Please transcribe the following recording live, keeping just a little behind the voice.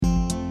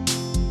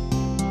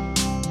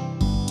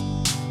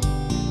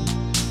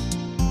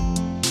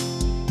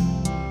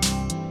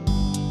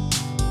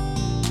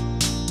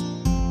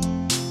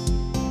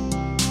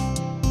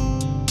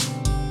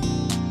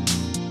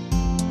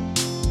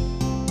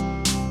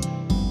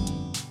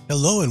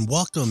Hello and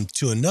welcome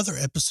to another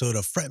episode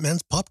of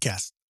Fretman's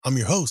Podcast. I'm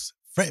your host,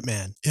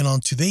 Fretman, and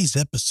on today's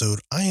episode,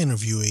 I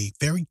interview a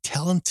very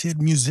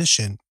talented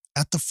musician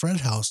at the Fret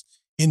House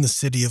in the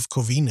city of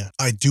Covina.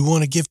 I do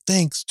want to give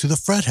thanks to the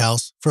Fret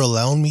House for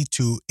allowing me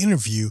to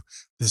interview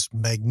this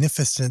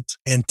magnificent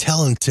and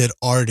talented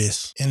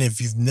artist. And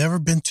if you've never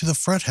been to the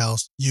Fret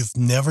House, you've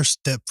never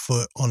stepped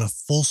foot on a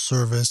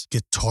full-service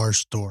guitar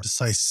store.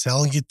 Besides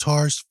selling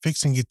guitars,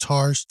 fixing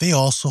guitars, they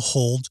also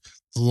hold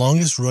the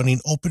longest running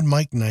open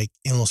mic night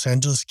in Los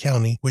Angeles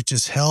County, which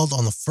is held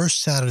on the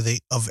first Saturday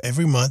of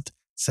every month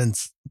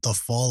since the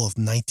fall of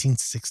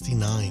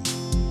 1969.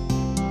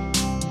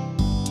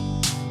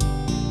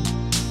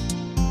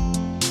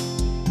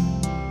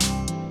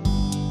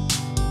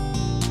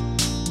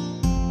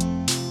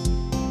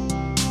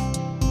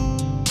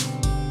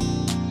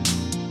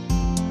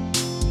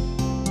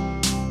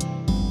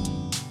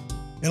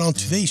 And on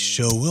today's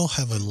show, we'll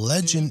have a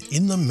legend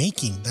in the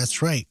making.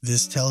 That's right,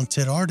 this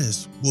talented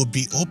artist will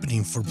be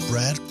opening for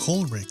Brad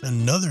Coleridge,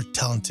 another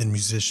talented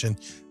musician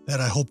that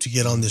I hope to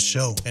get on this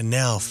show. And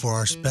now for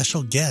our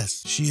special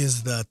guest. She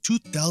is the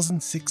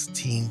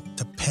 2016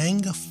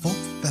 Topanga Folk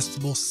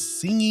Festival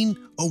Singing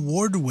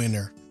Award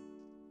winner.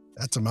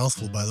 That's a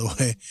mouthful, by the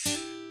way.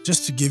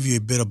 Just to give you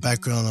a bit of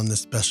background on this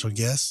special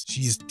guest,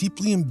 she is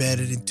deeply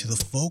embedded into the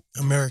folk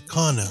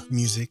Americana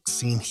music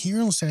scene here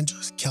in Los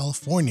Angeles,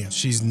 California.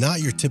 She's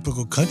not your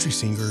typical country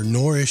singer,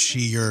 nor is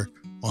she your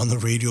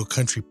on-the-radio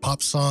country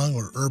pop song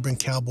or urban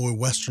cowboy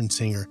western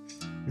singer.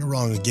 You're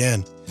wrong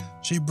again.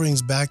 She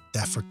brings back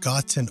that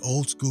forgotten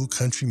old-school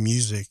country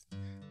music.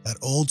 That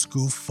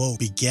old-school folk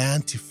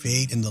began to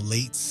fade in the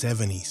late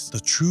 70s. The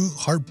true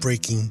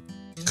heartbreaking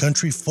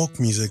country folk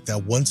music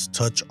that once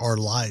touched our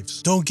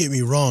lives. Don't get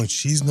me wrong,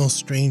 she's no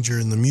stranger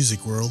in the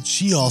music world.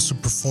 She also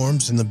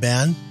performs in the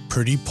band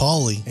Pretty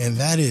Polly, and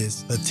that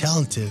is the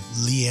talented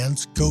Leanne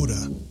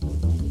Skoda.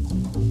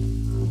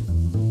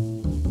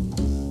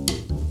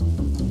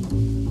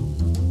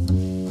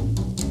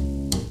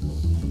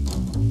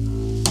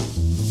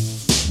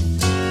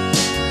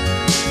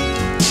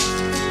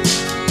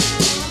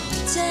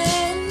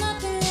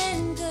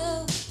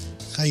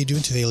 How you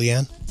doing today,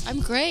 Leanne? I'm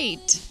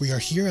great. We are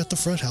here at the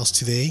Fret House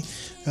today,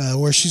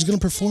 where she's going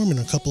to perform in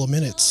a couple of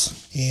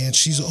minutes, and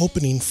she's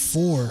opening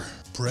for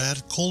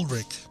Brad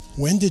Coleridge.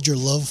 When did your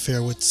love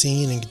affair with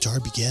singing and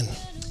guitar begin?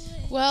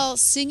 Well,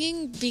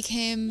 singing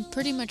became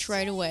pretty much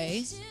right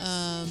away.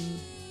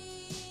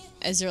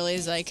 As early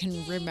as I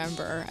can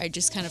remember, I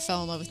just kind of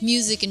fell in love with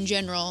music in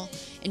general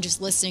and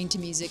just listening to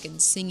music and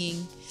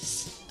singing.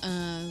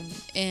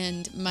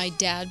 And my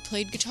dad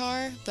played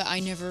guitar, but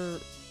I never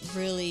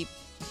really...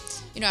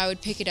 I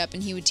would pick it up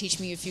and he would teach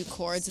me a few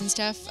chords and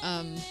stuff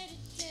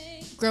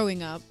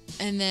growing up.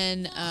 And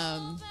then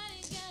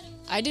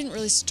I didn't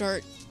really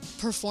start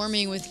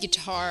performing with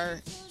guitar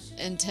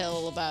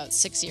until about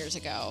 6 years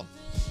ago.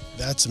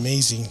 That's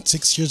amazing.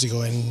 6 years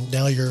ago, and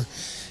now you're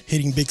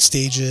hitting big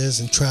stages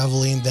and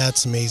traveling.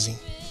 That's amazing.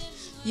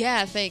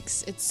 Yeah,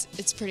 thanks.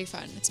 It's pretty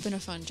fun. It's been a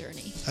fun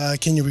journey.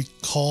 Can you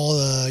recall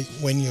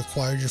when you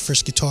acquired your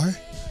first guitar?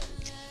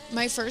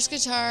 My first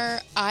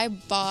guitar I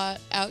bought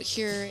out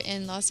here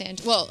in Los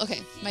Angeles. Well, okay,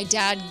 my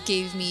dad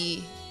gave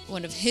me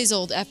one of his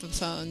old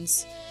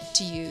Epiphones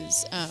to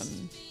use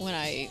when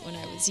I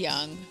was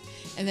young,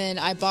 and then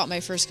I bought my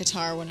first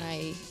guitar when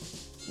I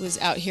was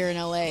out here in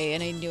LA,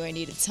 and I knew I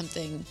needed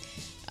something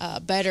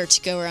better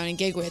to go around and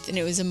gig with, and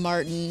it was a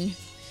Martin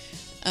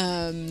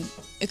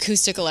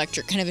acoustic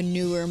electric, kind of a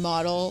newer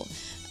model,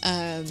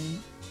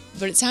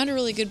 but it sounded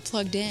really good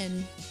plugged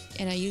in,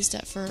 and I used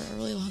that for a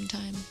really long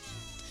time.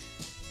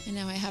 And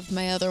now I have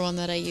my other one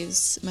that I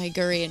use, my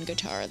Gurion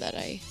guitar that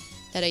I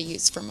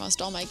use for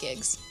most all my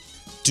gigs.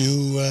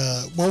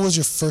 What was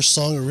your first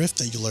song or riff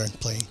that you learned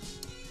playing?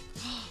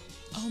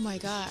 Oh my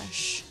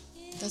gosh,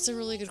 that's a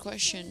really good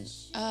question.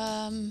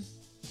 I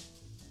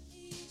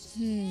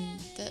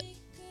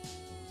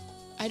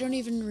don't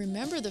even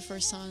remember the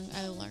first song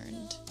I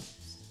learned.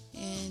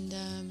 And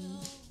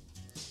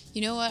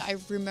you know what? I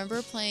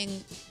remember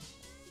playing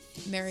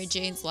Mary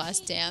Jane's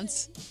Last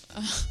Dance.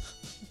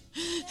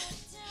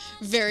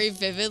 Very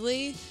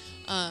vividly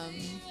on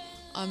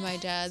my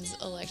dad's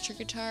electric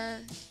guitar,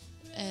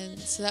 and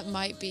so that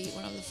might be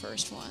one of the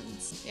first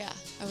ones. Yeah,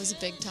 I was a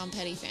big Tom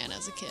Petty fan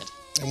as a kid.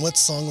 And what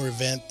song or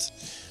event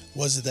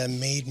was it that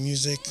made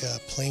music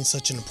playing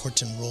such an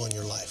important role in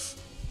your life?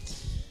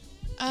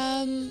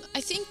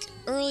 I think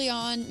early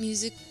on,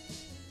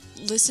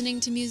 listening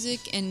to music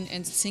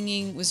and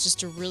singing was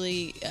just a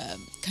really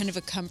kind of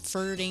a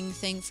comforting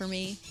thing for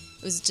me.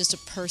 It was just a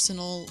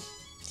personal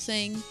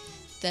thing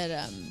that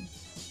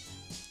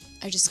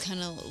I just kind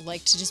of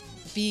like to just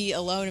be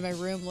alone in my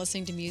room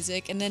listening to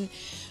music. And then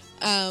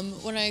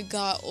when I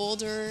got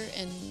older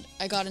and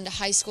I got into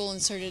high school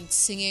and started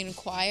singing in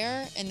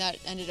choir, and that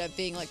ended up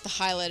being like the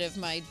highlight of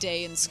my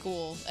day in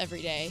school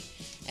every day.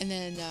 And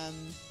then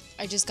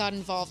I just got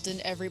involved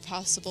in every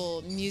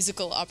possible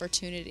musical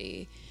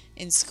opportunity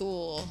in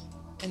school,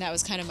 and that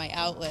was kind of my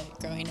outlet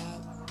growing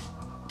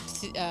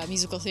up.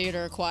 Musical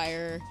theater,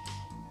 choir.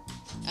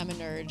 I'm a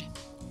nerd.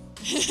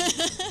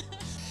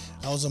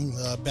 I was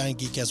a band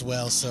geek as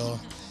well, so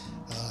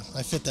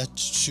I fit that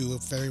shoe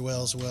very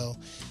well as well.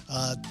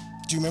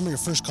 Do you remember your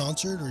first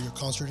concert or your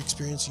concert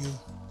experience?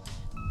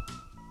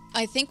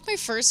 I think my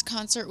first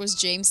concert was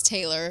James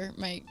Taylor.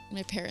 My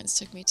parents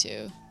took me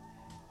to,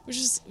 which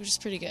is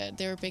pretty good.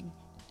 They were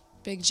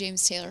big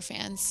James Taylor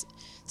fans.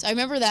 So I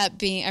remember that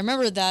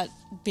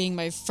being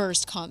my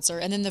first concert.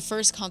 And then the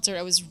first concert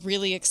I was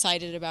really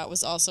excited about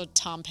was also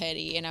Tom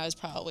Petty, and I was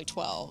probably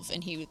 12,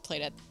 and he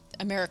played at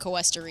America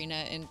West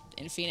Arena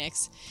in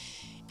Phoenix.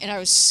 And I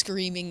was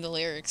screaming the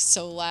lyrics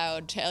so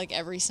loud to like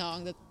every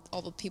song that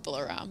all the people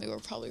around me were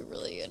probably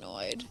really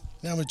annoyed.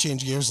 Now I'm going to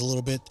change gears a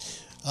little bit.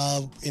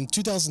 In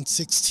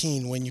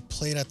 2016, when you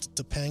played at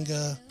the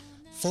Topanga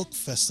Folk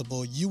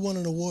Festival, you won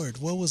an award.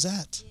 What was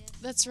that?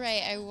 That's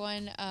right. I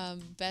won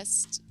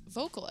Best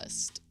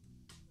Vocalist.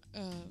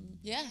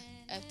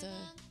 At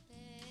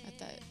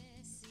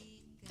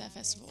that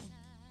festival.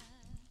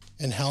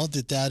 And how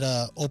did that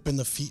open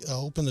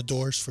the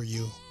doors for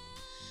you?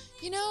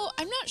 You know,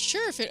 I'm not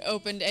sure if it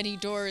opened any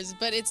doors,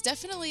 but it's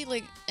definitely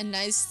like a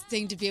nice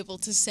thing to be able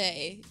to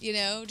say, you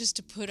know, just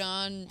to put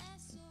on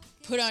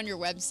your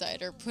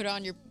website or put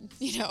on your,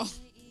 you know,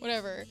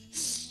 whatever.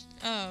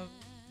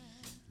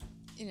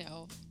 You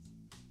know,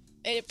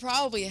 it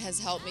probably has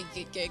helped me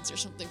get gigs or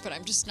something, but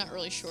I'm just not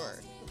really sure.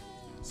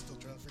 Still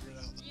trying to figure it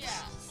out. Yeah.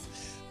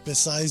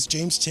 Besides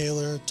James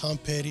Taylor, Tom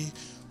Petty,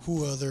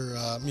 who other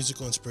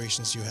musical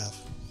inspirations do you have?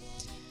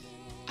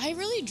 I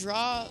really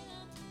draw,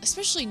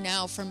 especially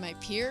now, from my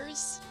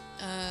peers.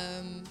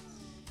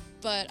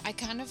 But I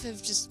kind of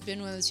have just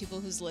been one of those people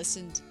who's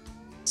listened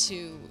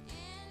to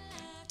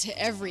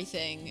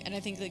everything, and I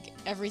think like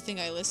everything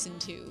I listen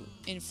to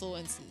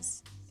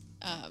influences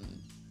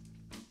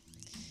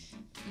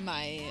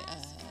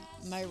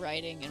my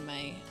writing and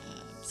my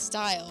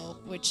style,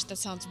 which that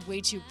sounds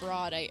way too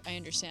broad, I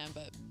understand,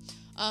 but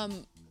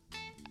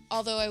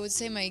although I would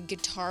say my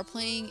guitar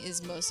playing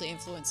is mostly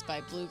influenced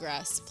by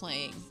bluegrass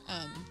playing,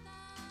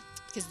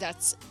 because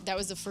that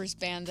was the first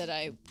band that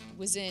I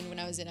was in when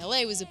I was in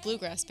LA, was a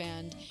bluegrass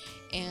band,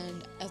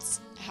 and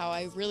that's how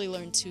I really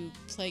learned to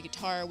play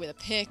guitar with a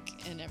pick,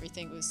 and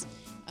everything was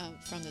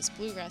from this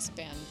bluegrass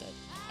band that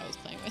I was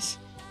playing with.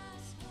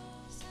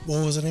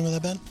 What was the name of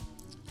that band?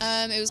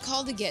 It was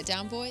called the Get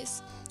Down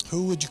Boys.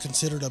 Who would you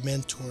consider a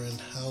mentor, and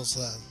how's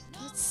that?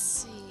 Let's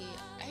see.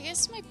 I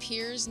guess my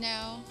peers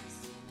now,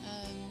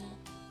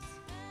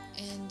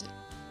 and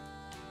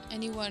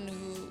anyone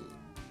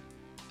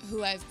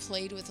who I've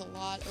played with a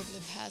lot over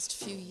the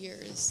past few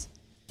years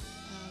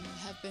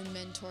have been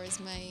mentors.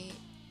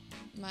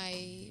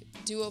 My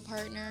duo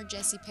partner,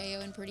 Jesse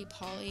Payo and Pretty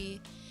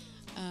Polly,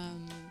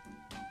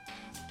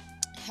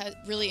 had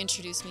really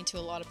introduced me to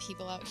a lot of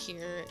people out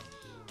here,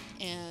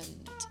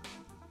 and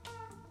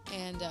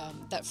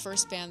that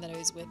first band that I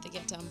was with, the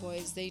Get Down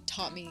Boys, they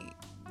taught me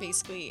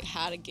basically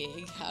how to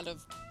gig, how to,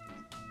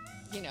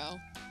 you know,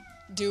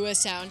 do a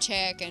sound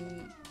check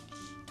and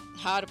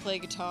how to play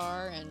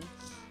guitar. And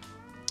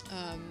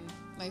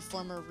my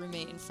former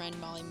roommate and friend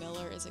Molly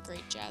Miller is a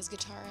great jazz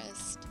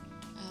guitarist.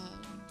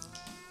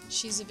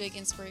 She's a big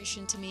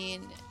inspiration to me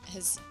and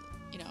has,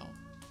 you know,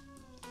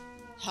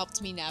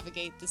 helped me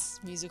navigate this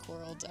music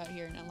world out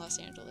here in Los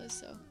Angeles.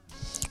 So,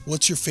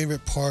 what's your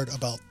favorite part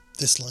about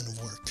this line of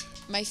work?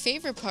 My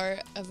favorite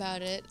part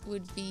about it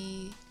would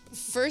be,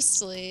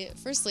 firstly,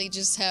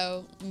 just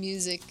how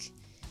music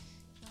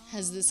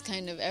has this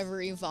kind of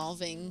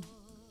ever-evolving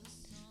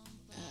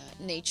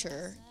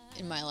nature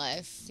in my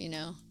life, you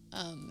know.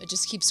 It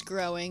just keeps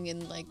growing,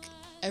 and like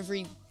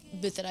every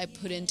bit that I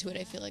put into it,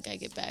 I feel like I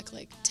get back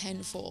like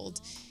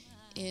tenfold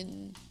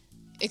in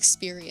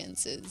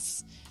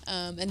experiences.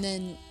 And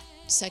then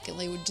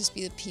secondly would just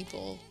be the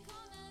people,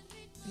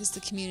 because the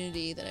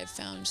community that I've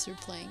found through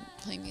playing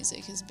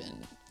music has been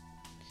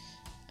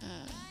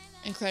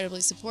incredibly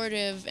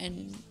supportive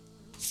and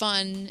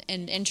fun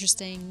and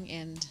interesting,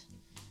 and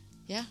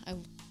yeah, I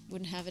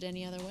wouldn't have it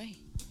any other way.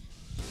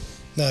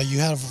 Now you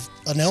have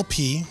an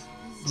LP,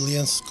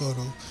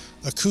 Lianscoro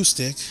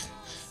acoustic,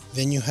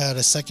 then you had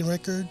a second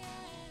record,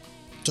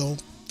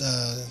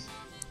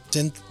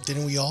 Didn't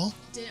We All?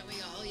 Didn't We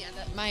All?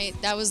 Yeah,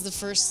 that was the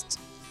first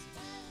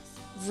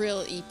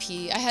real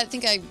EP. I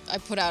think I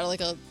put out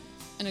like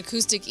an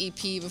acoustic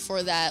EP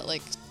before that,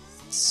 like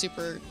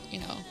super, you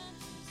know,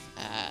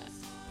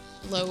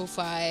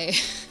 lo-fi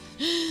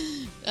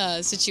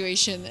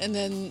situation, and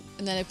then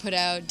I put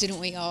out Didn't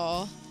We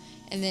All,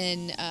 and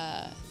then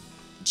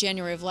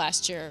January of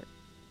last year,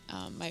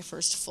 my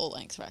first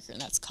full-length record,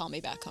 and that's Call Me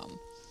Back Home.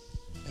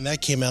 And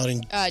that came out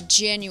in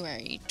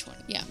January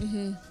 20. Yeah,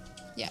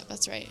 yeah,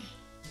 that's right.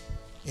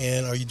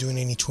 And are you doing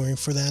any touring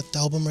for that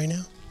album right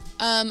now?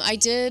 I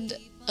did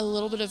a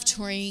little bit of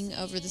touring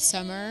over the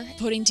summer,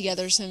 putting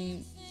together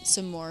some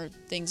more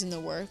things in the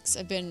works.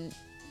 I've been,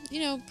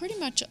 you know, pretty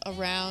much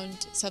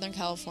around Southern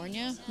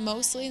California,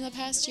 mostly in the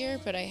past year,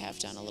 but I have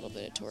done a little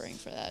bit of touring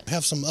for that. You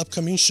have some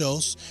upcoming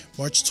shows.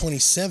 March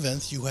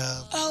 27th, you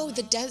have... Oh,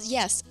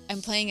 yes,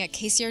 I'm playing at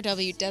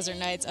KCRW Desert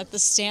Nights at the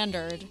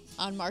Standard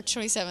on March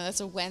 27th.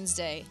 That's a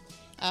Wednesday.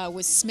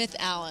 with Smith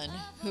Allen,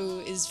 who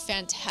is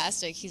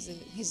fantastic. He's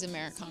an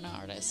Americana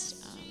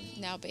artist,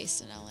 now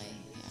based in LA.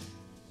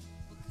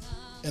 Yeah.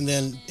 And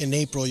then in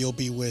April, you'll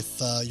be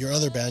with your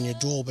other band, your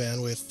dual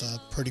band with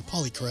Pretty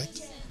Polly,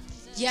 correct?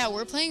 Yeah,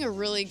 we're playing a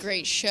really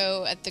great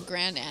show at the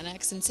Grand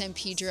Annex in San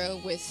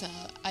Pedro with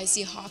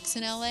Icy Hawks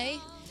in LA.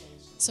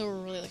 So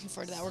we're really looking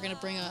forward to that. We're going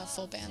to bring a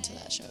full band to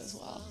that show as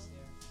well.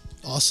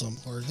 Awesome.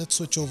 Or let's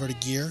switch over to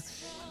gear.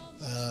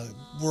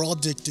 We're all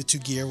addicted to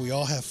gear. We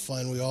all have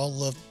fun. We all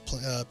love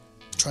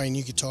trying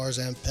new guitars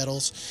and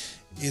pedals.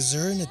 Is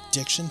there an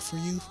addiction for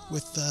you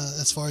with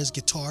as far as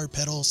guitar,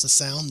 pedals, the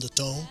sound, the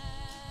tone?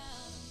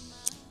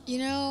 You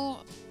know,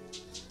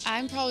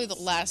 I'm probably the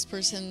last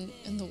person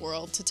in the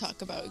world to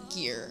talk about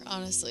gear,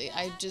 honestly.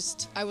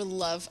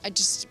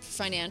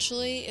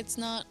 Financially, it's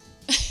not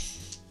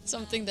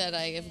something that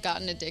I have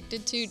gotten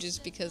addicted to,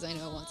 just because I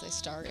know once I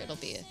start, it'll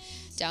be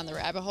down the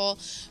rabbit hole.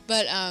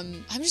 But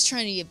I'm just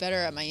trying to get better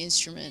at my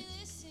instrument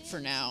for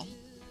now.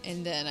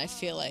 And then I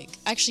feel like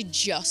I actually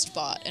just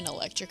bought an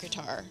electric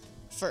guitar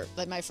for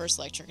my first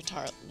electric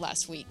guitar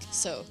last week.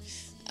 So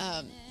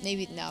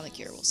maybe now the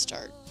gear will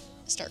start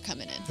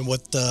coming in. And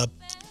what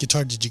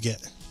guitar did you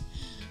get?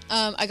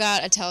 I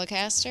got a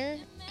Telecaster,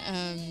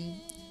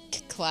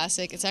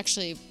 classic. It's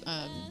actually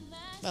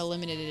a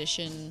limited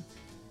edition,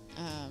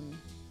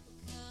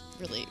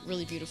 really,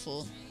 really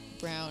beautiful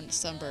brown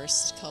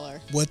sunburst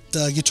color. What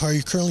guitar are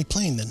you currently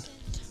playing then?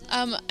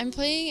 I'm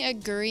playing a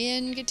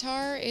Gurion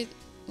guitar. It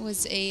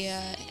was a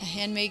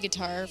handmade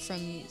guitar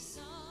from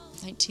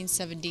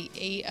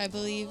 1978, I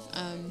believe.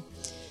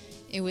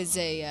 It was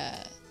a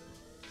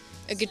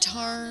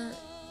guitar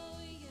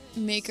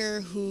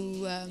maker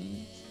who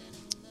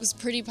was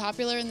pretty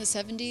popular in the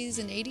 70s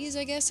and 80s,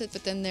 I guess,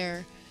 but then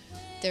their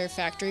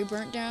factory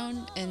burnt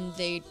down and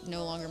they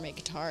no longer make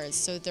guitars,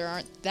 so there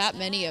aren't that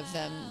many of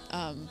them,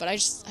 but I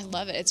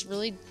love it. It's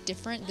really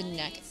different. The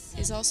neck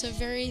is also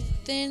very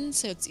thin,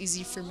 so it's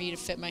easy for me to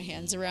fit my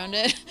hands around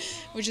it,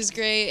 which is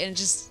great, and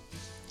it's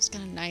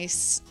got a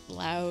nice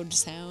loud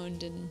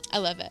sound, and I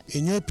love it.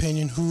 In your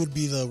opinion, who would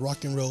be the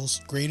rock and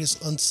roll's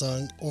greatest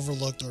unsung,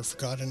 overlooked, or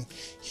forgotten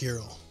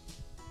hero?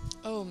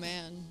 Oh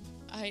man,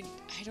 I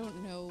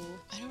don't know.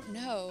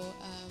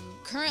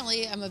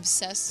 Currently, I'm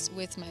obsessed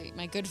with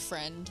my good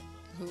friend,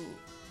 who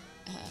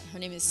her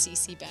name is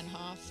Cece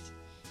Benhoff,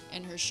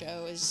 and her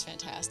show is just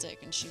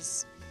fantastic, and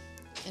she's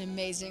an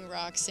amazing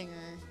rock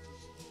singer.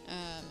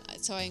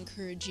 So I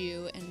encourage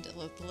you and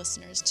the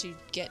listeners to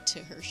get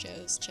to her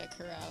shows, check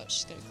her out.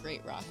 She's got a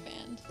great rock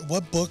band.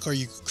 What book are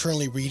you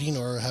currently reading,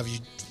 or have you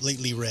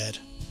lately read?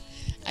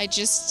 I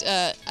just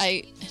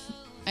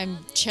I'm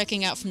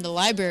checking out from the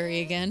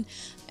library again,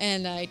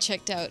 and I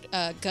checked out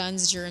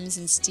Guns, Germs,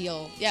 and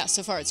Steel. Yeah,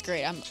 so far it's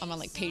great. I'm on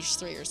like page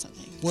 3 or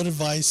something. What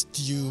advice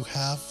do you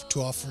have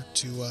to offer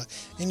to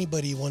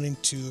anybody wanting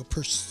to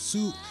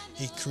pursue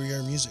a career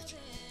in music?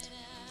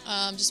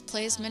 Just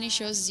play as many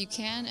shows as you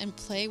can and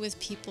play with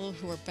people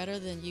who are better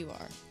than you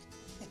are.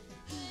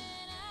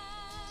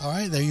 All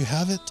right, there you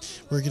have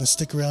it. We're going to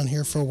stick around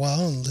here for a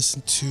while and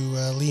listen to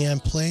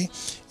Leanne play.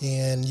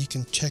 And you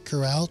can check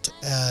her out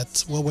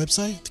at what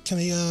website can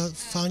they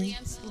find you?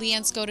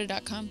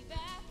 LeanneScoda.com.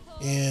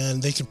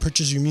 And they can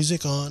purchase your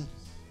music on?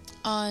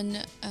 On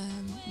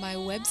my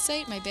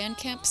website, my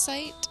Bandcamp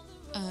site,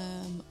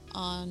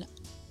 on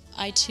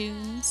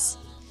iTunes,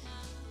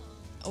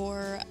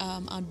 or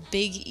on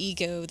Big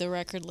Ego, the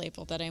record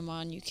label that I'm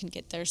on. You can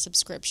get their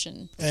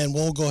subscription. And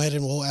we'll go ahead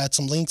and we'll add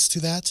some links to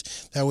that.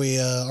 That way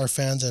our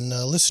fans and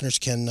listeners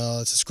can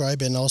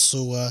subscribe and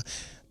also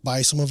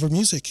buy some of her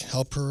music,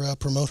 help her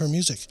promote her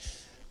music.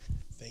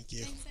 Thank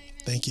you.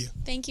 Thank you.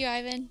 Thank you,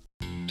 Ivan.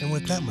 And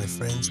with that, my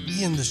friends,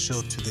 we end the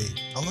show today.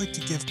 I'd like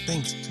to give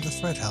thanks to the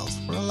Fred House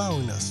for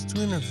allowing us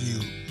to interview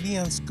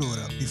Leanne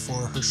Skoda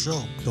before her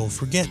show. Don't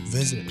forget,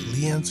 visit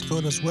Leanne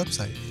Skoda's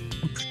website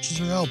and purchase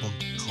her album,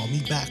 Call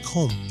Me Back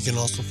Home. You can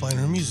also find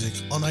her music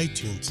on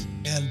iTunes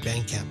and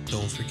Bandcamp.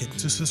 Don't forget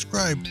to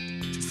subscribe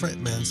to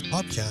Fretman's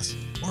podcast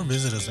or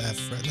visit us at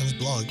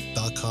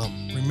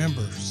fretmansblog.com.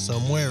 Remember,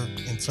 somewhere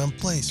in some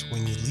place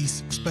when you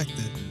least expect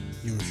it,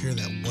 you will hear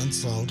that one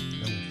song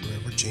that will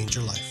forever change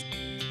your life.